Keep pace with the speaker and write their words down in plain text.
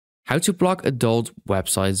how to block adult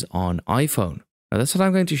websites on iPhone. Now that's what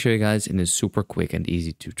I'm going to show you guys in this super quick and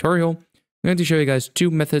easy tutorial. I'm going to show you guys two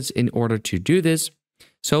methods in order to do this.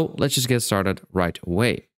 So let's just get started right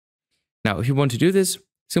away. Now, if you want to do this,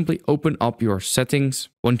 simply open up your settings.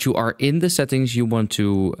 Once you are in the settings, you want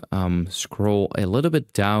to scroll a little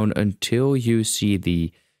bit down until you see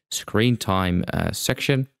the screen time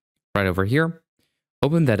section right over here.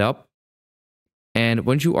 Open that up. And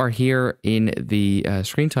once you are here in the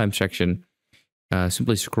screen time section,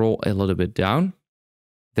 simply scroll a little bit down.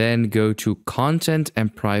 Then go to content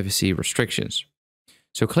and privacy restrictions.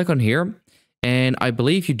 So click on here. And I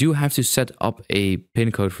believe you do have to set up a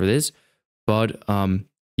PIN code for this. But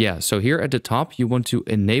yeah, so here at the top, you want to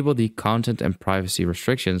enable the content and privacy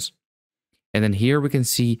restrictions. And then here we can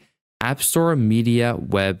see App Store, Media,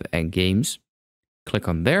 Web, and Games. Click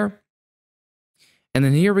on there. And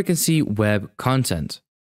then here we can see Web Content.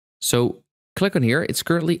 So click on here. It's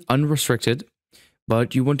currently unrestricted,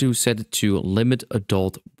 but you want to set it to limit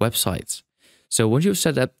adult websites. So once you've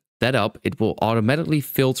set that up, it will automatically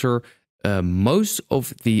filter most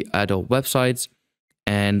of the adult websites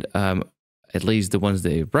and at least the ones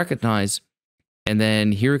they recognize. And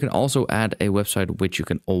then here you can also add a website which you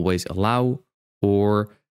can always allow, or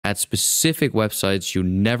add specific websites you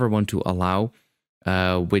never want to allow,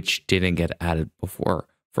 which didn't get added before,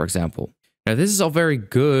 for example. Now, this is all very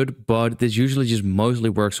good, but this usually just mostly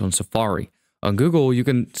works on Safari. On Google, you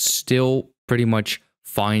can still pretty much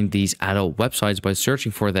find these adult websites by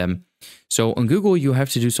searching for them. So on Google, you have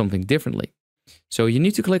to do something differently. So you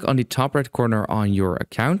need to click on the top right corner on your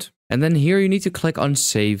account. And then here you need to click on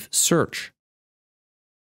Save Search.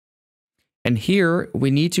 And here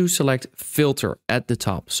we need to select Filter at the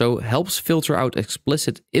top. So it helps filter out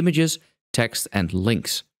explicit images, text, and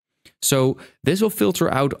links. So this will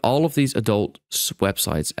filter out all of these adult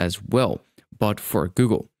websites as well, but for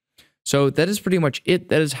Google. So that is pretty much it.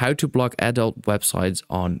 That is how to block adult websites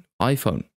on iPhone.